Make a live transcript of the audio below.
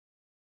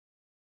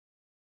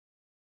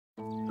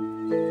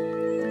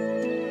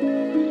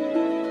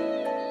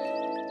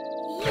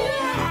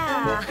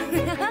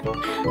klar.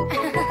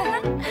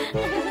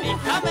 Ich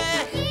komme!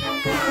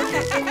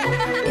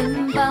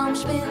 Im Baum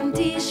spinnt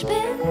die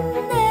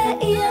Spinne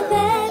ihr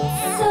Netz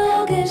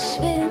so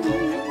geschwind.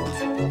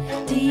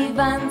 Die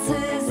Wanze,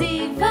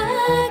 sie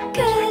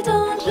wackelt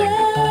und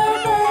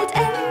wirbelt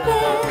im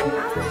Wind.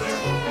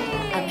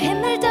 Am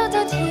Himmel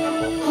dort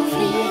hier, wo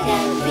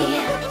fliegen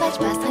wir, weil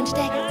Spaß drin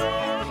steckt,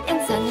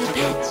 ins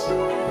Sonnenpatch.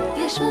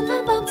 Wir schwimmen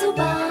von Baum zu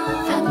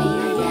Baum,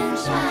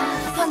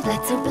 Familienspaß, von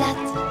Blatt zu Blatt,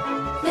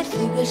 mit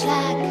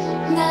Flügelschlag,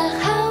 nach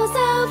Hause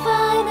auf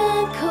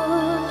einen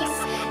Kurs,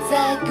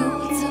 sei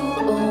gut zu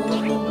uns.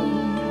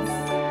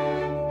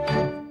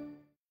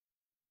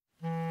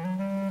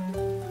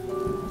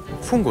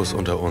 Fungus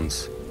unter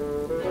uns.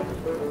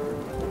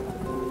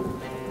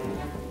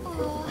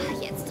 Oh,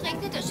 jetzt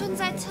regnet es schon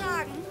seit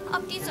Tagen.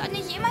 Ob die Sonne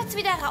jemals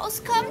wieder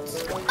rauskommt?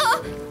 Oh,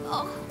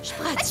 oh.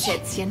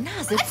 Spratzschätzchen,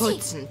 Nase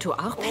putzen. Tu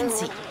auch,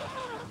 Pansy.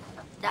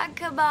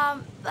 Danke,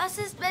 Mom. Was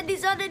ist, wenn die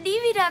Sonne nie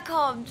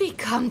wiederkommt? Die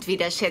kommt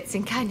wieder,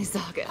 Schätzchen, keine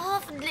Sorge.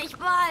 Hoffentlich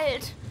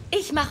bald.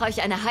 Ich mache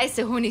euch eine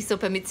heiße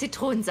Honigsuppe mit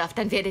Zitronensaft,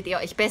 dann werdet ihr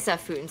euch besser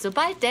fühlen,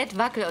 sobald Dad,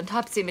 Wackel und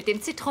Hopsi mit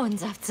dem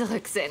Zitronensaft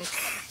zurück sind.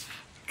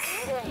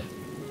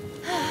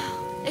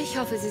 Ich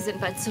hoffe, sie sind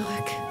bald zurück.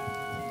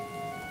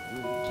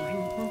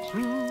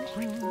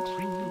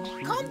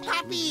 Komm,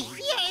 Papi,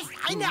 hier ist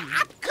eine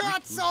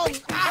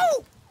Abkürzung.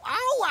 Au!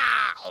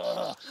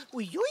 Aua! Oh.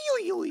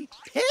 Uiuiui.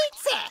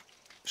 Pilze!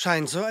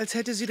 Scheint so, als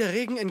hätte sie der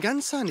Regen in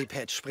ganz Sunny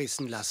Patch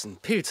sprießen lassen.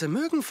 Pilze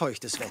mögen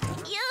feuchtes Wetter.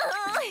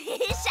 Juhu,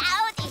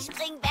 schaut, ich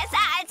spring besser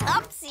als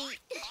Hopsi.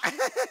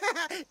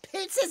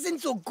 Pilze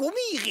sind so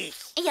gummierig.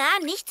 Ja,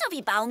 nicht so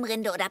wie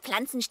Baumrinde oder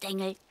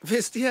Pflanzenstängel.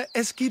 Wisst ihr,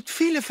 es gibt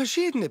viele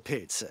verschiedene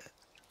Pilze.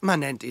 Man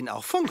nennt ihn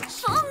auch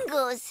Fungus.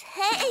 Fungus,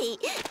 hey.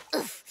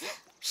 Uff,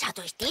 schaut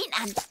euch den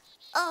an.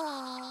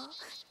 Oh,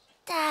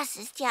 das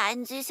ist ja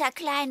ein süßer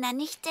Kleiner,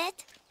 nicht, Dad?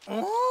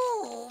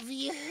 Oh,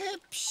 wie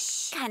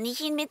hübsch. Kann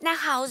ich ihn mit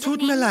nach Hause Tut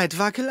nehmen? mir leid,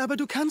 Wackel, aber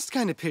du kannst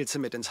keine Pilze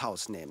mit ins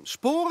Haus nehmen.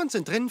 Sporen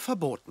sind drin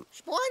verboten.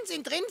 Sporen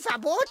sind drin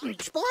verboten.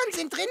 Sporen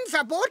sind drin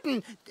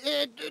verboten.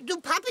 Du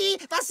Papi,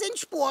 was sind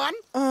Sporen?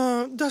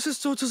 Das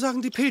ist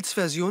sozusagen die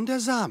Pilzversion der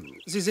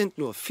Samen. Sie sind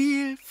nur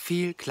viel,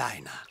 viel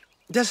kleiner.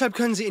 Deshalb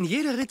können sie in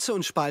jede Ritze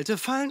und Spalte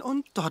fallen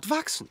und dort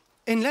wachsen.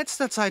 In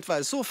letzter Zeit war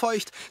es so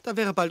feucht, da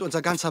wäre bald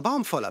unser ganzer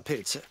Baum voller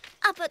Pilze.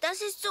 Aber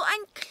das ist so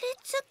ein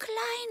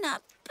klitzekleiner.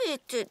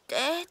 Bitte,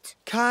 Dad.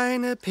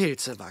 Keine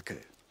Pilze,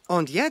 Wackel.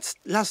 Und jetzt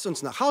lasst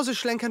uns nach Hause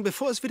schlenkern,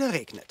 bevor es wieder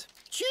regnet.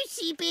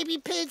 Tschüssi,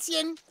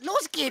 Babypilzchen.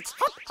 Los geht's.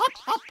 Hopp, hopp,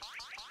 hopp.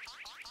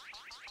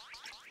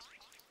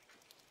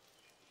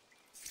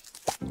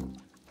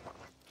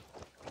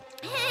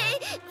 Hey,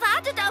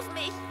 wartet auf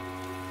mich.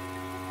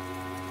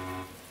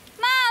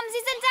 Mom,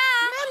 Sie sind da.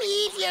 Mami,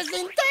 wir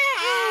sind da.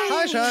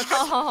 Hi, Schatz.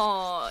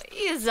 Oh,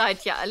 ihr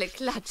seid ja alle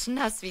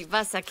klatschnass wie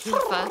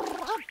Wasserkiefer.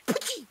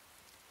 Putschi.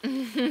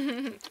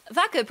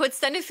 Wackel, putz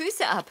deine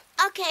Füße ab.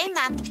 Okay,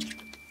 Mom.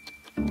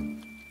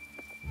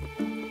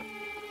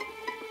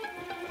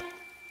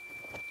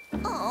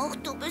 Och,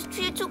 du bist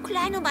viel zu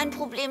klein, um ein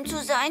Problem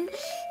zu sein.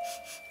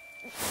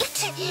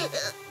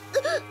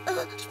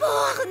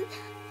 Sporen.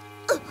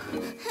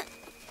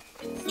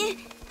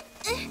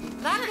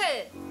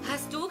 Wackel,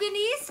 hast du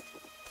genießt?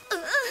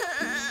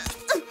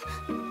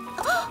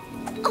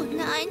 Oh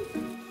nein.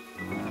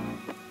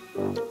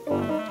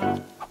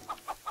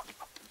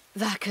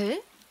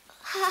 Wackel?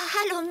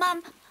 Hallo,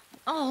 Mom.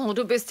 Oh,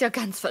 du bist ja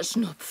ganz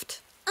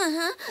verschnupft.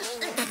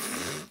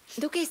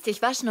 Du gehst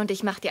dich waschen und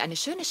ich mache dir eine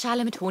schöne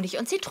Schale mit Honig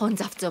und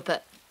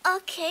Zitronensaftsuppe.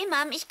 Okay,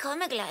 Mom, ich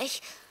komme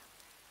gleich.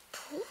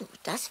 Puh,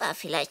 das war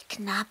vielleicht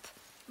knapp.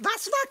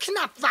 Was war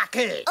knapp,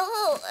 Wackel?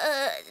 Oh,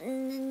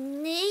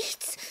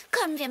 nichts.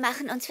 Komm, wir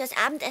machen uns fürs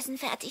Abendessen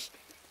fertig.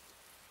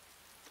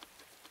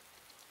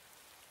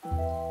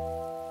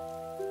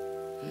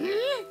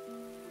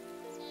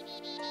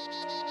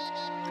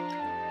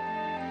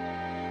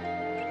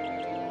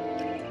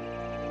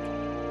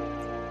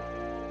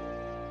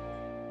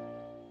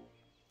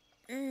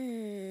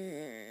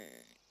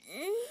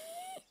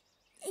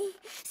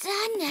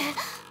 Sonne.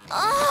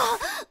 Oh.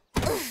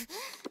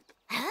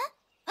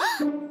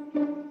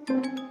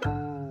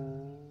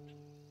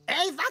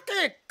 Ey,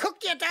 Wackel, guck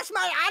dir das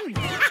mal an.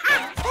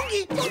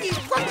 Fungi, Fungi,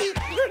 Fungi.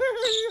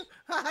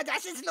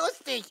 Das ist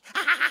lustig.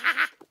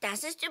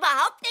 Das ist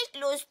überhaupt nicht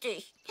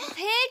lustig.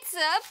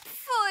 Pilze?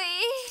 Pfui.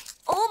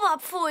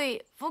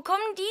 Oberpfui. Wo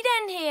kommen die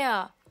denn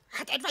her?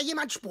 Hat etwa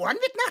jemand Sporen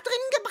mit nach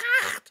drinnen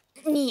gebracht?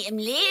 Nie im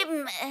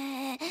Leben.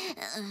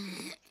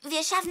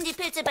 Wir schaffen die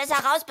Pilze besser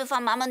raus, bevor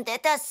Mom und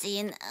Dad das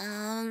sehen.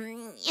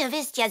 Ihr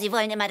wisst ja, sie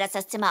wollen immer, dass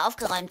das Zimmer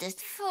aufgeräumt ist.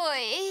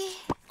 Pfui.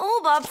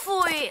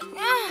 Oberpfui.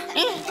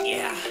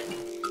 Ja.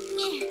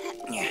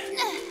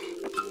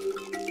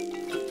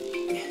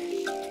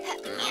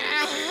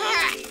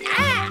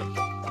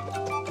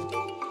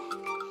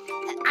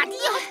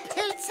 Adios,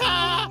 Pilze!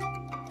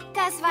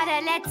 Das war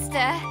der letzte.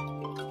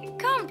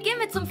 Kommt, gehen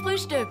wir zum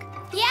Frühstück.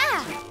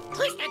 Ja.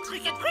 Frühstück,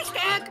 Frühstück,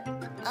 Frühstück!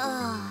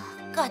 Oh,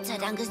 Gott sei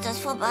Dank ist das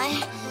vorbei.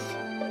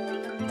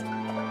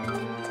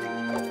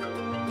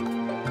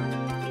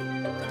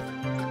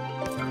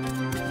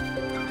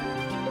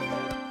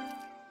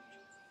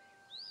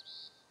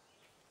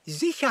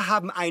 Sicher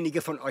haben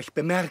einige von euch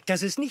bemerkt,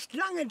 dass es nicht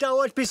lange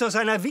dauert, bis aus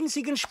einer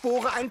winzigen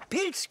Spore ein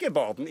Pilz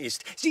geworden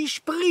ist. Sie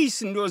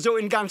sprießen nur so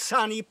in ganz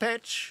Sunny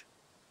Patch.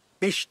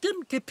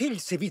 Bestimmte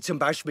Pilze, wie zum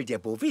Beispiel der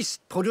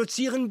Bovist,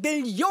 produzieren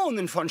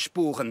Billionen von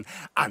Sporen.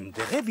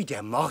 Andere, wie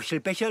der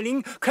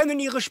Morchelbecherling, können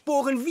ihre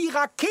Sporen wie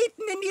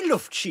Raketen in die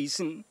Luft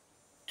schießen.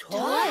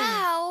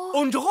 Wow.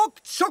 Und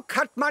ruckzuck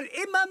hat man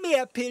immer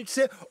mehr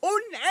Pilze.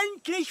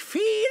 Unendlich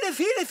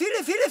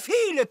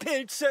viele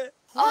Pilze.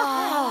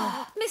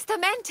 Mr.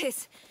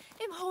 Mantis,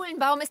 im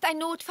Hohlenbaum ist ein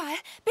Notfall.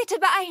 Bitte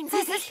beeilen Sie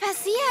sich. Was ist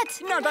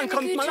passiert? Na, dann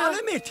kommt mal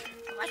alle mit.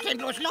 Was ist denn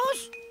bloß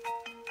los?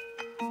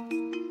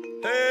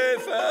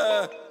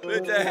 Hilfe!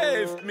 Bitte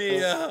helft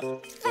mir!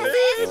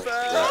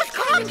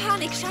 Kein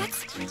Panik,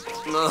 Schatz.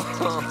 Oh,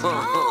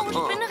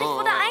 Spinnerich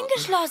wurde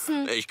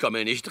eingeschlossen. Ich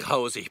komme nicht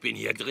raus. Ich bin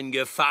hier drin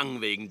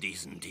gefangen wegen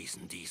diesen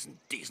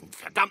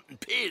verdammten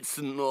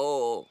Pilzen.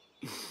 Oh.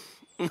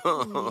 Wie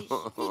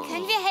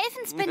können wir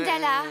helfen,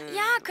 Spindella?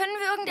 Ja, können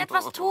wir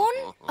irgendetwas tun?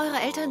 Eure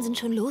Eltern sind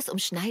schon los, um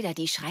Schneider,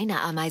 die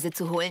Schreinerameise,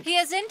 zu holen.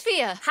 Hier sind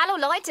wir. Hallo,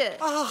 Leute.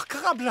 Ach,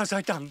 Krabbler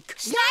sei Dank.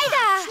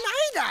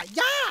 Schneider,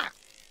 ja!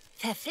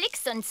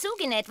 Verflixt und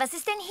zugenäht, was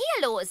ist denn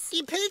hier los?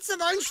 Die Pilze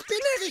wollen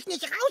Spinnerich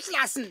nicht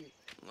rauslassen.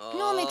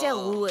 Nur mit der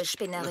Ruhe,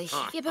 Spinnerich.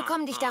 Wir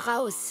bekommen dich da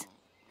raus.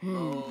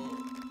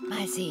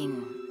 Mal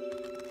sehen.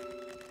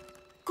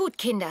 Gut,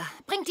 Kinder.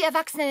 Bringt die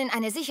Erwachsenen in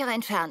eine sichere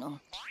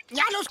Entfernung.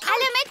 Ja, los, komm.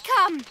 Alle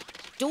mitkommen.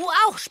 Du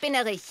auch,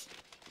 Spinnerich.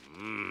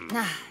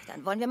 Na,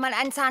 dann wollen wir mal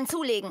einen Zahn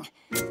zulegen.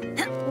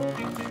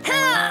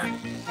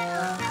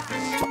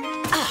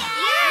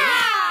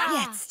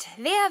 Jetzt,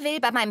 wer will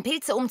bei meinem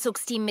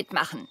Pilze-Umzugsteam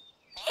mitmachen?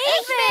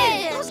 Ich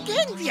will! Los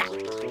gehen wir.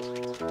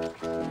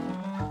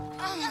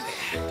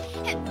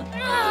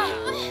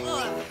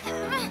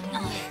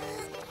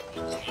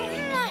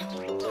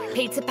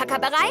 Pilzepacker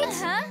bereit?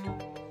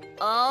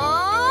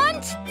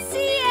 Und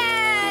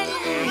ziehen!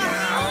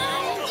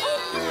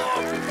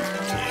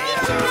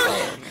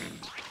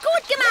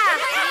 Gut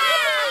gemacht!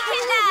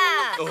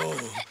 Kinder! Oh,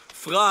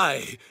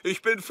 frei!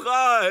 Ich bin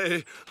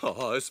frei!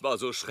 Oh, es war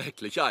so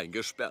schrecklich,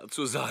 eingesperrt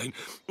zu sein.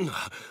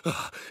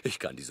 Ich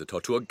kann diese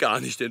Tortur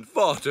gar nicht in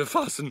Worte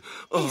fassen.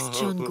 Ist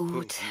schon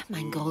gut,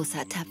 mein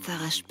großer,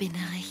 tapferer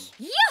Spinnerich.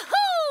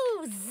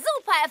 Juhu!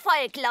 Super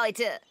Erfolg,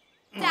 Leute!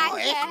 Oh,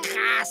 echt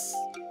krass.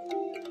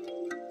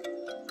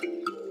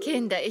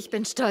 Kinder, ich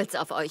bin stolz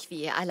auf euch,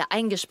 wie ihr alle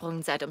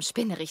eingesprungen seid, um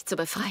Spinnerich zu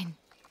befreien.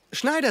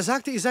 Schneider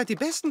sagte, ihr seid die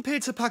besten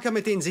Pilzepacker,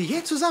 mit denen sie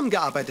je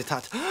zusammengearbeitet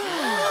hat.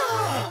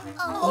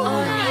 Oh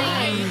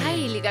nein,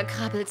 heiliger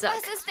Krabbelsack.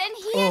 Was ist denn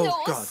hier Oh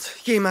los?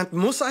 Gott, jemand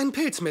muss einen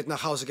Pilz mit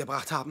nach Hause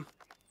gebracht haben.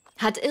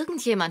 Hat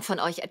irgendjemand von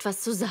euch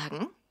etwas zu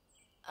sagen?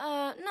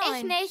 Nein.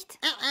 Ich nicht.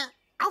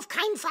 Auf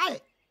keinen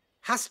Fall.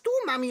 Hast du,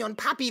 Mami und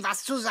Papi,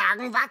 was zu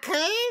sagen, Wackel?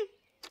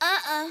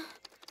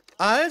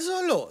 Also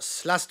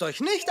los, lasst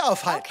euch nicht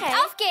aufhalten. Okay.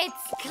 Auf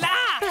geht's.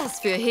 Was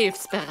für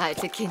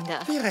hilfsbereite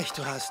Kinder. Wie recht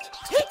du hast.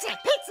 Pilze!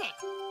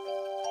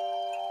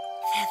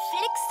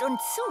 Verflixt und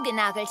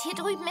zugenagelt. Hier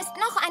drüben ist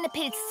noch eine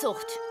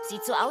Pilzzucht.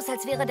 Sieht so aus,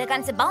 als wäre der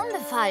ganze Baum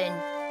befallen.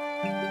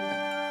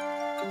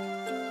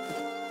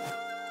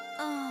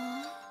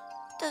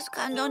 Das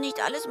kann doch nicht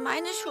alles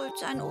meine Schuld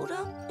sein,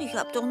 oder? Ich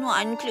habe doch nur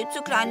einen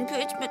klitzekleinen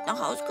Pilz mit nach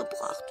Hause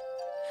gebracht.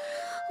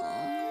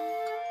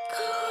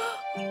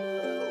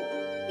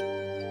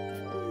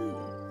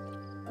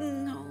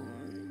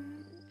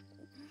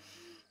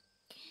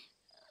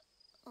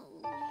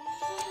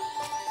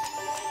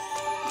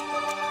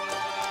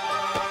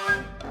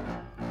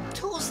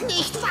 Tu's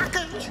nicht,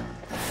 Wackel.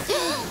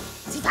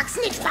 Sie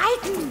wachsen in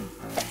Spalten.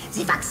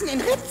 Sie wachsen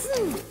in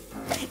Ritzen.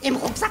 Im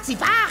Rucksack sie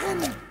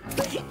waren.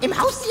 Im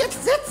Haus sie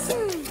jetzt sitzen.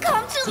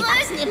 Komm zurück! Sie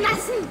wachsen im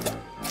Nassen.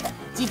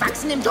 Sie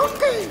wachsen im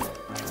Dunkeln.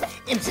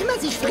 Im Zimmer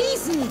sie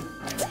sprießen.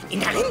 In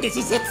der Rinde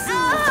sie sitzen.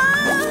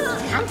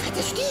 Sie haben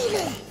fette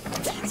Stiele.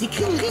 Sie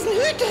kriegen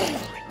Riesenhüte.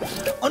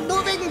 Und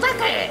nur wegen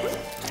Wackel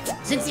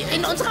sind sie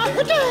in unserer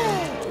Hütte.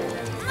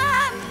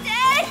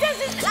 Das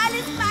ist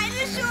alles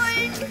meine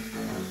Schuld.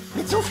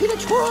 Mit so vielen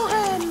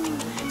Sporen.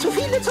 Zu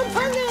viele zum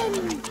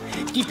Fangen.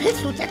 Die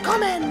Pilzflut wird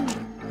kommen.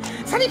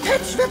 Sunny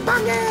Patch wird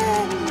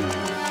bangen.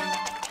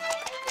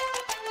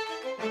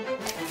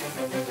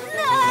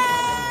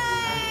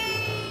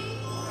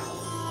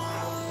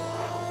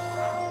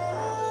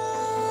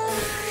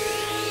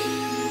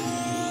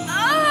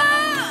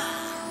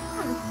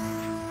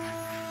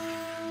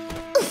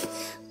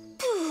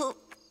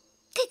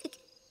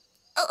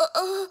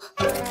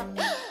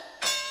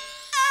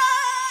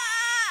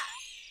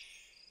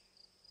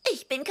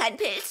 Ich bin kein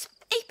Pilz.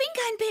 Ich bin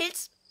kein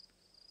Pilz.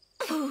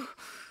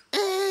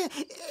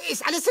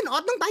 Ist alles in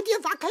Ordnung bei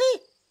dir, Wackel?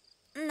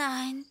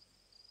 Nein,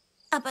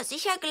 aber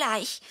sicher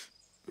gleich.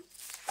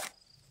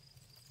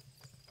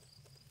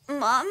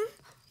 Mom?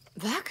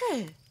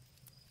 Wackel.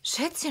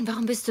 Schätzchen,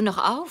 warum bist du noch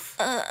auf?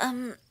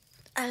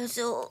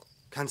 Also,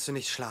 Kannst du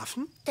nicht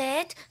schlafen?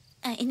 Dad,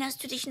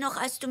 erinnerst du dich noch,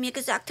 als du mir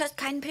gesagt hast,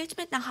 keinen Pilz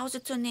mit nach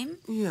Hause zu nehmen?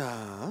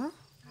 Ja.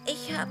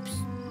 Ich hab's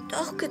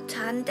doch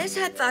getan.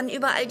 Deshalb waren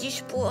überall die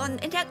Sporen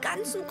in der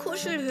ganzen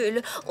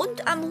Kuschelhöhle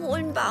und am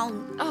hohlen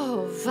Baum.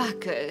 Oh,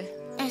 Wackel.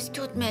 Es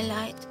tut mir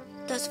leid.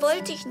 Das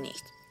wollte ich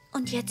nicht.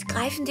 Und jetzt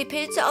greifen die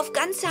Pilze auf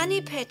ganz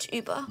Sunny Patch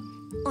über.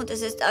 Und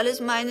es ist alles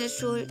meine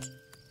Schuld.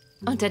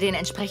 Unter den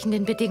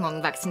entsprechenden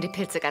Bedingungen wachsen die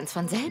Pilze ganz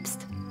von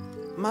selbst.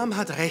 Mom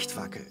hat recht,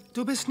 Wackel.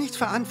 Du bist nicht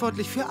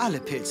verantwortlich für alle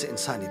Pilze in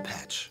Sunny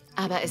Patch.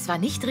 Aber es war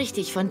nicht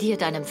richtig von dir,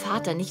 deinem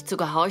Vater nicht zu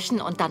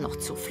gehorchen und dann noch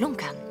zu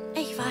flunkern.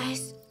 Ich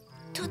weiß.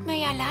 Tut mir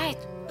ja leid.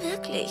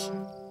 Wirklich.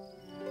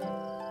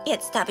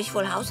 Jetzt habe ich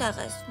wohl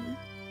Hausarrest.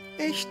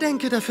 Ich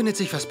denke, da findet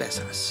sich was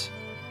Besseres.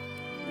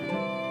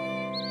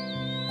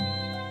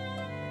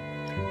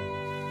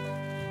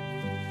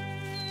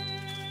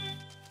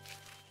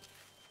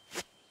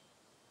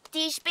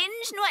 Die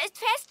Spinnenschnur ist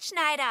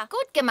Festschneider.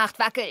 Gut gemacht,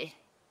 Wackel.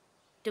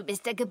 Du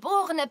bist der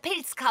geborene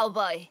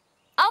Pilz-Cowboy.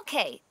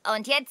 Okay,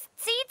 und jetzt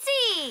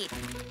zieh!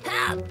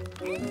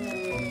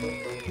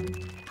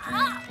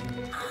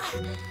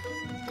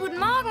 Guten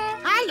Morgen.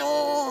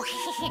 Hallo.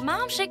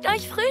 Mom schickt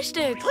euch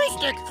Frühstück.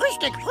 Frühstück.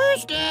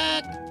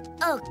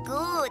 Oh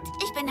gut,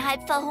 ich bin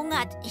halb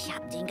verhungert. Ich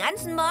habe den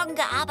ganzen Morgen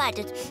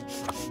gearbeitet.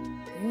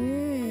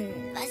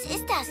 Was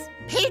ist das?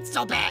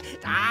 Pilzsuppe.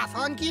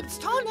 Davon gibt's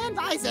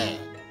tonnenweise.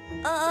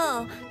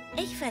 Oh,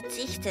 ich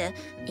verzichte.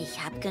 Ich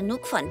habe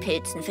genug von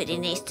Pilzen für die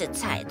nächste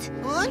Zeit.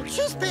 Und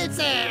tschüss,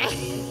 Pilze.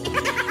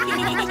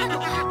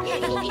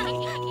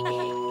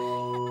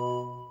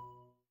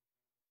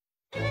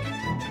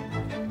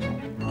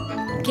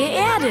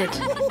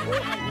 Geerdet.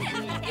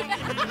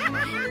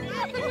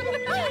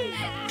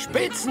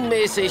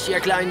 Spitzenmäßig, ihr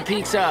kleinen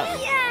Piekser.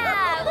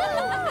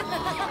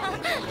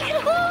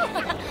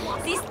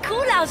 Siehst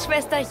cool aus,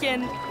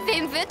 Schwesterchen.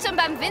 Wem wird schon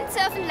beim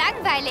Windsurfen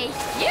langweilig?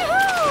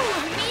 Juhu,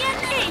 mir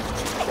nicht.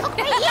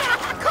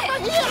 Guck mal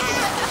hier.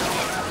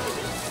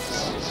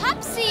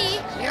 Hopsi!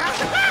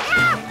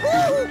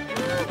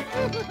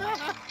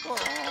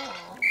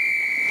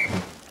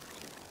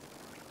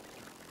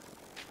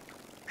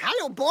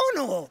 Hallo,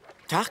 Bono.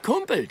 Tag,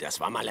 Kumpel, das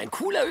war mal ein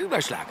cooler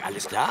Überschlag.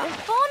 Alles klar?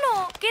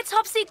 Bono, geht's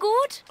Hopsi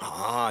gut?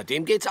 Oh,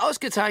 dem geht's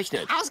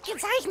ausgezeichnet.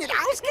 Ausgezeichnet.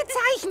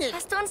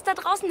 Hast du uns da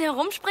draußen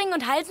herumspringen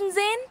und halsen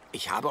sehen?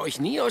 Ich habe euch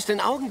nie aus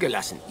den Augen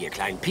gelassen. Ihr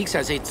kleinen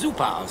Piekser seht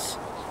super aus.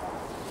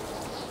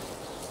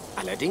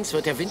 Allerdings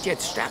wird der Wind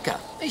jetzt stärker.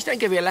 Ich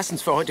denke, wir lassen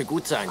es für heute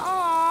gut sein.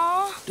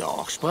 Oh.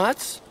 Doch,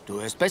 Spratz,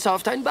 du hörst besser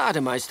auf deinen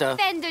Bademeister.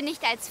 Wenn du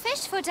nicht als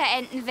Fischfutter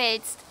enden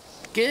willst.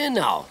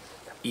 Genau.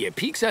 Ihr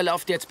Piekser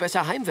lauft jetzt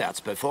besser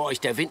heimwärts, bevor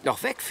euch der Wind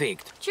noch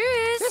wegfegt. Tschüss.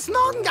 Bis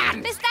morgen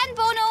dann. Bis dann,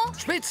 Bono.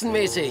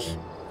 Spitzenmäßig.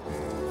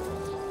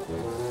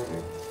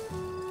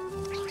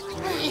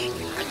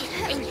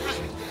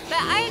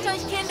 Beeilt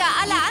euch, Kinder.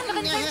 Alle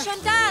anderen sind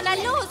schon da. Na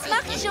los,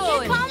 macht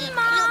schon. Komm,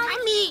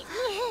 Mami.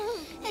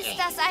 Ist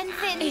das ein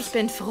Wind? Ich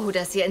bin froh,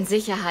 dass ihr in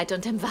Sicherheit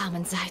und im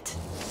Warmen seid.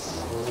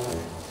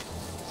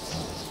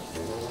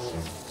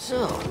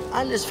 So,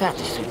 alles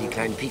fertig für die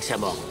kleinen Piekser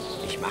morgen.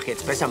 Ich mache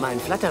jetzt besser mal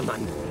einen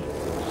Flattermann.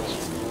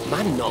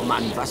 Mann, oh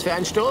Mann, was für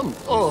ein Sturm.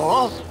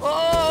 Oh.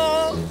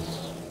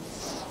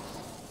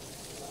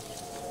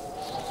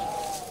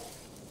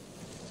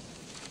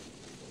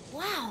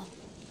 Wow,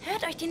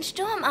 hört euch den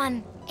Sturm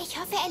an. Ich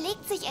hoffe, er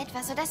legt sich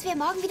etwas, sodass wir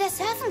morgen wieder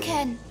surfen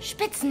können.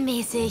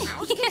 Spitzenmäßig.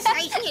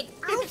 Ausgezeichnet.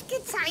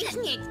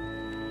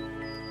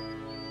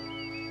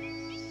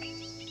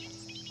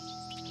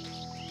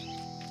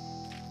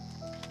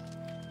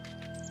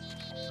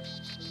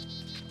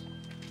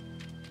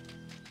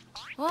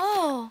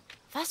 Oh,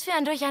 was für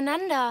ein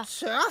Durcheinander.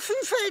 Surfen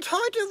fällt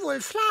heute wohl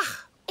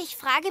flach. Ich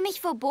frage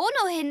mich, wo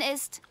Bono hin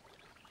ist.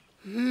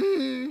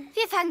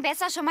 Wir fangen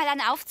besser schon mal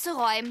an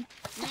aufzuräumen.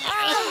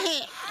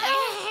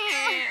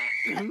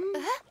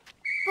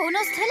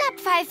 Bonos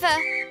Trillerpfeife.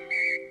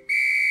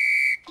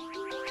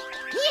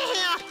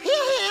 Hierher.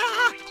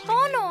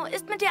 Bono,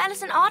 ist mit dir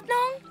alles in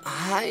Ordnung?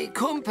 Hi,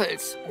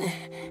 Kumpels.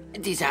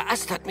 Dieser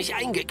Ast hat mich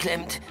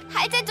eingeklemmt.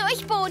 Halte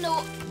durch,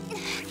 Bono.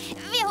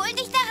 Wir holen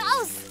dich da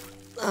raus.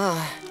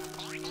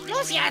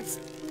 Los jetzt.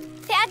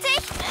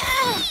 Fertig?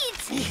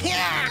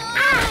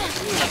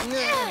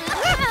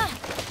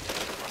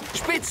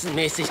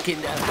 Spitzenmäßig,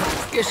 Kinder.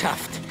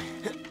 Geschafft.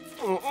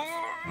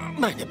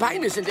 Meine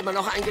Beine sind immer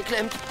noch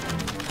eingeklemmt.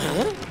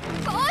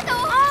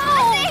 Bono,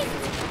 Vorsicht!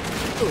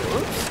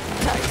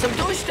 Ups, Zeit zum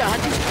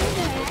Durchstarten.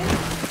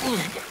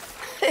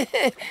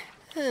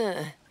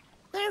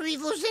 Barry,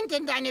 wo sind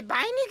denn deine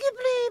Beine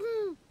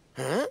geblieben?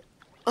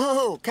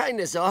 Oh,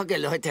 keine Sorge,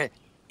 Leute.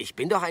 Ich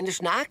bin doch eine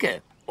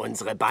Schnake.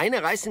 Unsere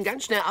Beine reißen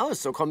ganz schnell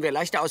aus, so kommen wir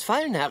leichter aus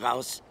Fallen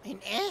heraus. In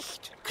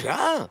echt?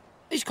 Klar,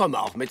 ich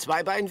komme auch mit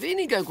 2 Beinen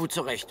weniger gut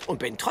zurecht und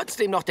bin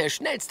trotzdem noch der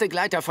schnellste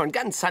Gleiter von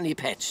ganz Sunny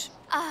Patch.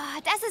 Oh,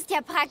 das ist ja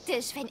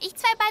praktisch. Wenn ich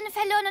 2 Beine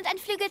verloren und ein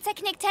Flügel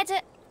zerknickt hätte.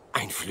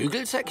 Ein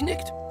Flügel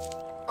zerknickt?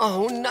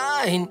 Oh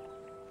nein!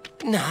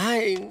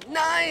 Nein!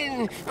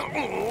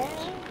 Oh.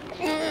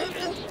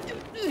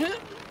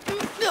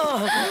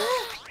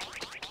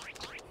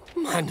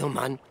 Mann, oh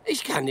Mann,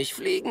 ich kann nicht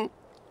fliegen.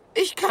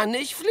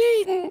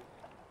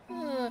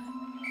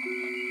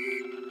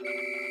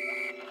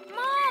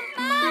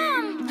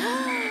 Mom!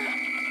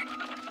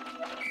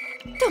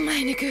 Du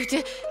meine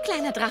Güte.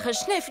 Kleiner Drache,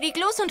 schnell flieg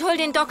los und hol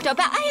den Doktor.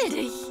 Beeil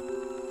dich.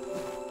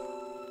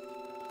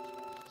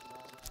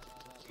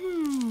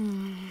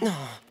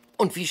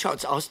 Und wie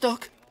schaut's aus,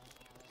 Doc?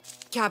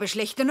 Ich habe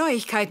schlechte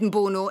Neuigkeiten,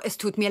 Bono. Es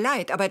tut mir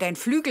leid, aber dein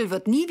Flügel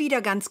wird nie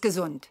wieder ganz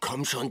gesund.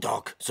 Komm schon,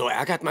 Doc. So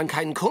ärgert man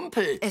keinen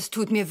Kumpel. Es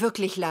tut mir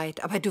wirklich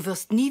leid, aber du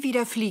wirst nie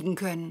wieder fliegen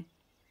können.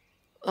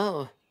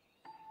 Oh,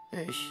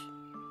 ich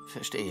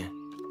verstehe.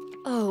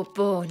 Oh,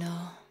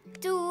 Bono.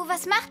 Du,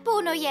 was macht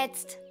Bono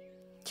jetzt?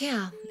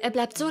 Tja, er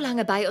bleibt so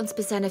lange bei uns,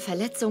 bis seine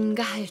Verletzungen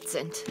geheilt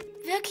sind.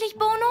 Wirklich,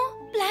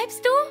 Bono?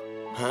 Bleibst du?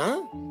 Hä?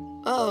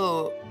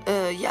 Oh,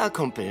 ja,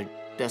 Kumpel.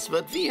 Das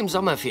wird wie im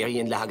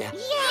Sommerferienlager. Ja!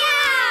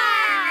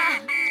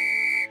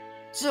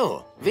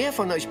 So, wer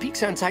von euch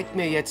Pieksern zeigt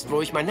mir jetzt,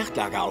 wo ich mein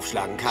Nachtlager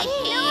aufschlagen kann?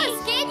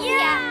 Los, geht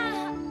ja!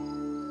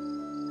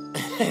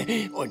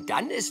 Und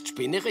dann ist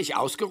Spinnerich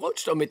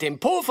ausgerutscht und mit dem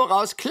Po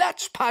voraus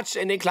klatsch, patsch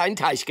in den kleinen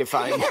Teich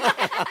gefallen.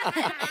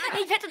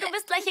 Ich wette, du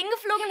bist gleich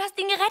hingeflogen und hast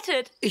ihn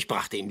gerettet. Ich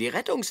brachte ihm die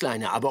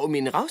Rettungsleine, aber um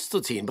ihn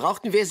rauszuziehen,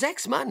 brauchten wir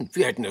 6 Mann.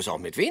 Wir hätten es auch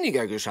mit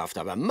weniger geschafft,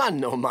 aber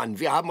Mann, oh Mann,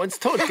 wir haben uns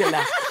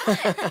totgelacht.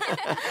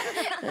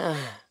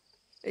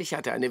 Ich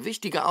hatte eine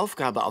wichtige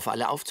Aufgabe, auf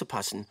alle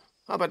aufzupassen.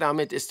 Aber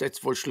damit ist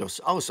jetzt wohl Schluss,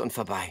 aus und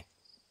vorbei.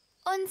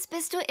 Uns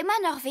bist du immer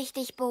noch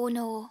wichtig,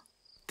 Bono.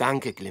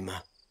 Danke,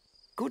 Glimmer.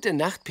 Gute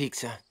Nacht,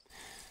 Piekser.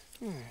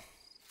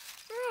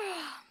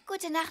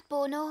 Gute Nacht,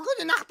 Bono.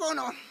 Gute Nacht,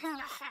 Bono.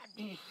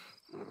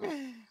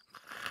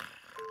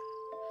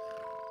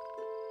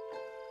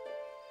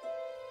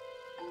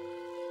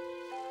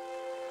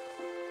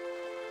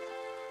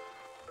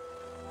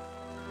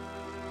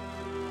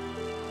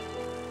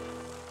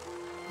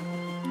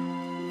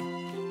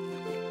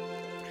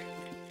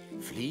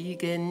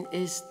 Fliegen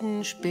ist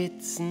ein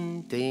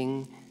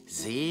Spitzending,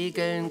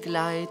 Segeln,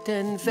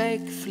 gleiten,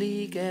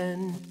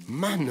 wegfliegen.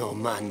 Mann, oh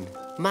Mann,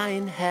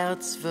 mein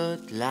Herz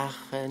wird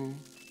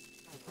lachen.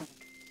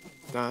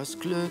 Das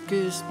Glück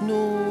ist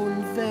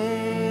nun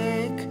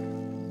weg,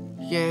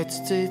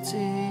 jetzt sitz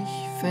ich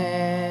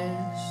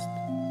fest,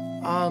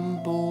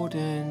 am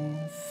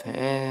Boden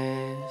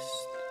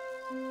fest.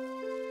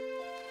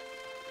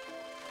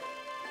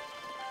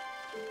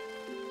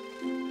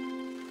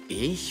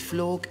 Ich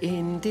flog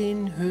in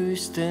den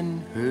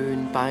höchsten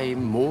Höhen bei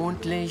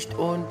Mondlicht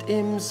und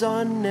im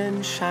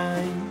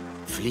Sonnenschein.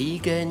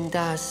 Fliegen,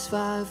 das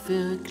war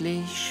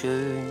wirklich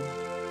schön.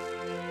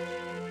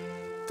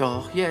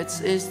 Doch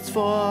jetzt ist's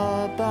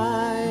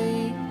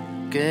vorbei,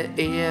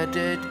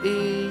 geerdet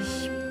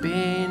ich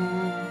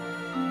bin,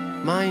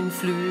 mein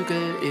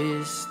Flügel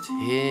ist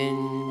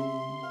hin.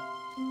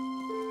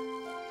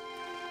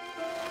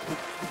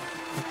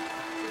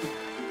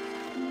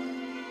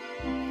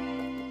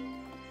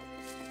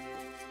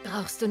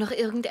 Brauchst du noch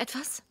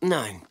irgendetwas?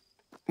 Nein,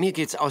 mir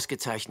geht's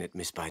ausgezeichnet,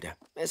 Miss Beider.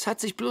 Es hat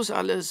sich bloß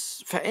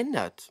alles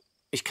verändert.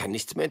 Ich kann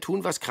nichts mehr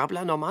tun, was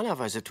Krabbler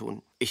normalerweise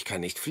tun. Ich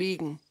kann nicht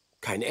fliegen,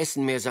 kein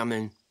Essen mehr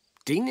sammeln.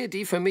 Dinge,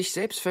 die für mich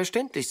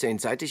selbstverständlich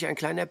sind, seit ich ein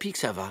kleiner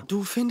Piekser war.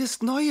 Du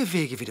findest neue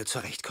Wege, wie du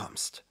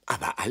zurechtkommst.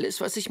 Aber alles,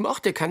 was ich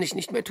mochte, kann ich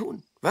nicht mehr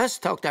tun. Was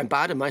taugt ein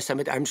Bademeister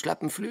mit einem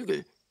schlappen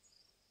Flügel?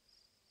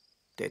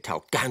 Der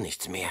taugt gar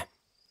nichts mehr.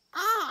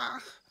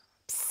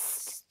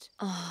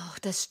 Oh,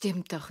 das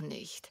stimmt doch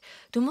nicht.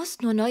 Du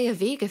musst nur neue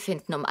Wege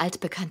finden, um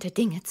altbekannte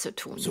Dinge zu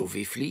tun. So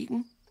wie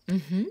fliegen?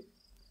 Mhm.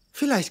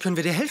 Vielleicht können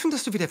wir dir helfen,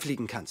 dass du wieder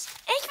fliegen kannst.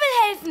 Ich will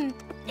helfen.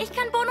 Ich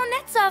kann Bono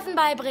Netzsurfen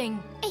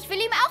beibringen. Ich will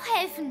ihm auch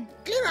helfen.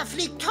 Glimmer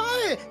fliegt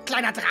toll.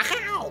 Kleiner Drache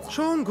auch.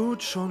 Schon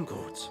gut, schon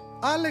gut.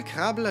 Alle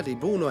Krabbler, die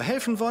Bono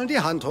helfen wollen, die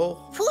Hand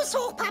hoch. Fuß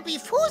hoch, Papi,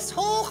 Fuß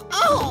hoch.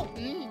 Oh.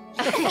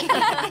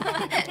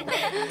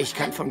 Ich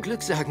kann vom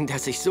Glück sagen,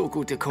 dass ich so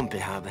gute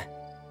Kumpel habe.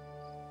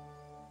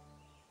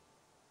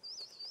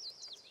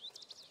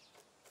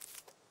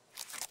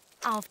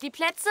 Auf die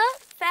Plätze,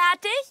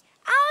 fertig,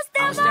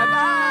 aus der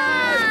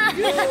Bahn!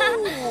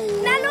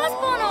 Na los,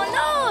 Bono,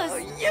 los!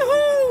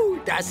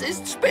 Juhu! Das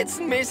ist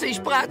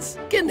spitzenmäßig, Bratz.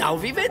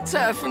 Genau wie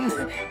Windsurfen.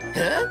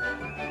 Hä?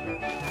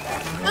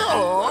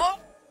 Oh!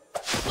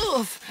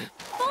 Uff.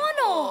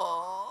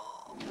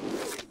 Bono!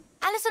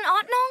 Alles in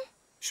Ordnung?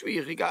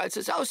 Schwieriger, als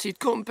es aussieht,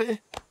 Kumpel.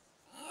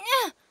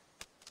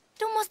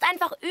 Du musst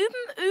einfach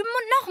üben, üben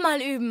und nochmal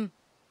üben.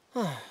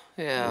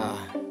 Ja.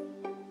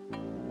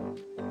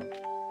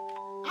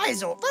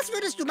 Also, was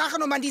würdest du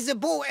machen, um an diese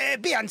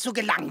Bären zu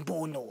gelangen,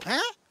 Bono? Hä?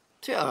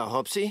 Tja,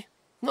 Hopsi,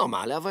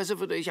 normalerweise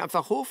würde ich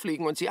einfach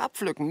hochfliegen und sie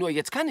abpflücken, nur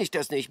jetzt kann ich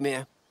das nicht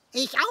mehr.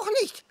 Ich auch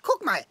nicht.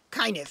 Guck mal,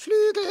 keine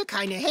Flügel,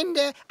 keine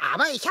Hände,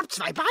 aber ich habe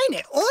 2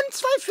 Beine und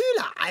 2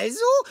 Fühler,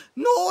 also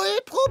 0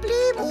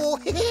 Problemo.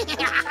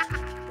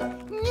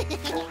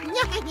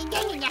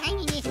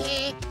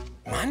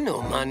 Mann,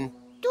 oh Mann.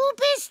 Du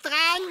bist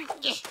dran.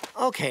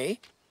 Okay.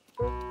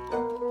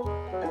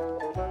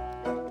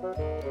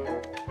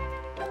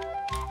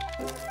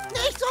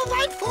 Nicht so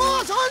weit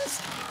vor,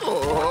 sonst...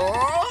 Oh.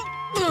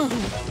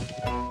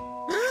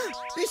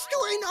 Bist du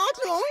in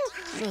Ordnung?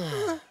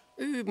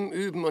 Üben,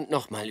 üben und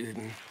nochmal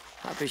üben.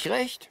 Hab ich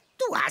recht?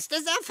 Du hast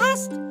es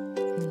erfasst.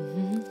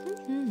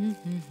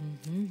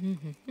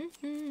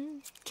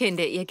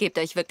 Kinder, ihr gebt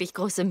euch wirklich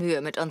große Mühe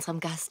mit unserem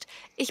Gast.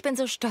 Ich bin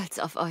so stolz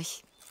auf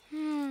euch.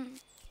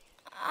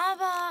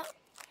 Aber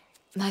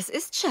Was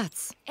ist,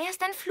 Schatz? er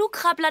ist ein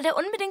Flugkrabbler, der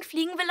unbedingt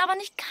fliegen will, aber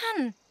nicht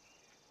kann.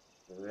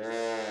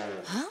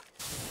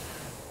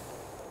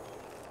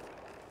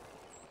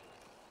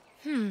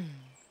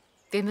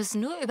 Wir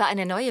müssen nur über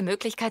eine neue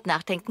Möglichkeit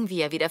nachdenken,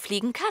 wie er wieder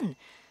fliegen kann.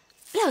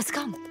 Los,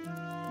 komm.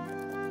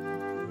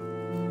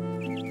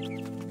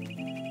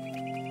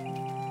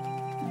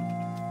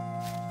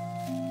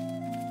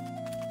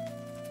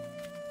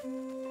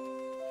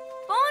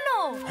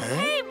 Bono!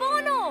 Hey,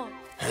 Bono!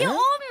 Hier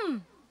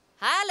oben!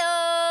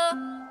 Hallo!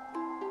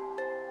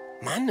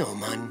 Mann, oh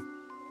Mann.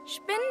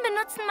 Spinnen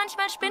benutzen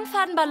manchmal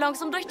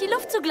Spinnfadenballons, um durch die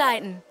Luft zu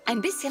gleiten.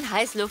 Ein bisschen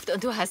Heißluft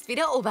und du hast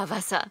wieder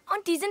Oberwasser.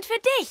 Und die sind für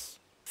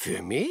dich.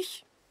 Für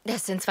mich?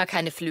 Das sind zwar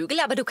keine Flügel,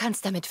 aber du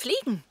kannst damit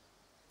fliegen.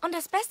 Und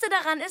das Beste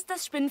daran ist,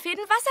 dass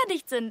Spinnfäden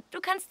wasserdicht sind. Du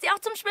kannst sie auch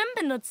zum Schwimmen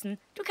benutzen.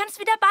 Du kannst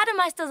wieder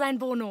Bademeister sein,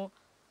 Bono.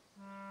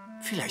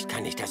 Vielleicht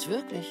kann ich das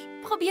wirklich.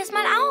 Probier's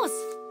mal aus.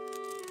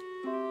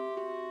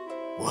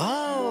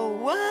 Wow,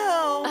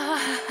 wow.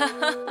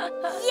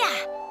 Ja!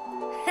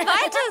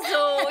 Weiter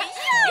so!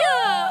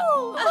 Ja!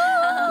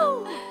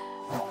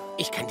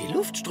 Ich kann die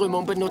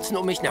Luftströmung benutzen,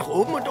 um mich nach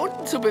oben und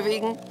unten zu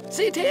bewegen.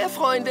 Seht her,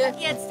 Freunde.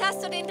 Jetzt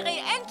hast du den Dreh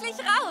endlich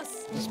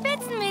raus.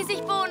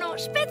 Spitzenmäßig, Bono,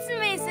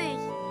 spitzenmäßig.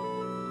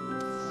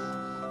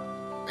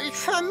 Ich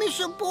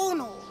vermisse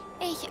Bono.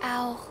 Ich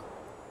auch.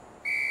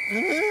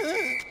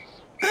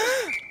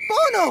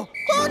 Bono!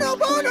 Bono,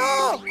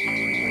 Bono!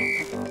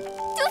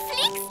 Du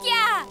fliegst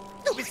ja!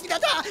 Du bist wieder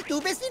da! Du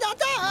bist wieder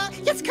da!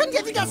 Jetzt können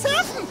wir wieder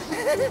surfen!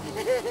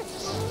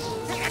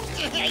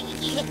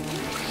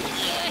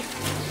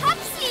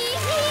 Hopsi!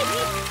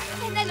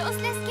 Wenn er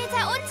loslässt, geht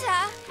er unter.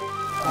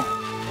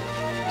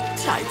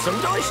 Zeit zum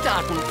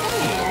Durchstarten.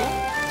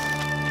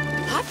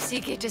 Hopsi,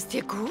 geht es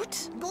dir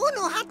gut?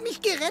 Bono hat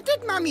mich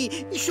gerettet,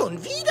 Mami.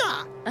 Schon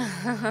wieder.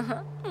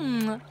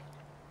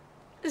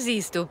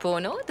 Siehst du,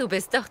 Bono, du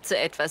bist doch zu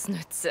etwas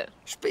Nütze.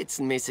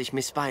 Spitzenmäßig,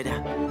 Miss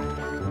Spider.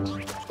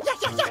 Ja!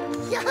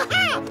 Ja!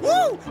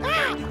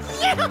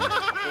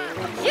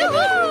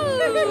 Juhu!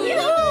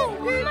 Juhu!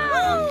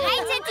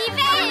 Reitet die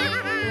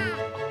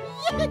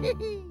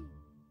Welt!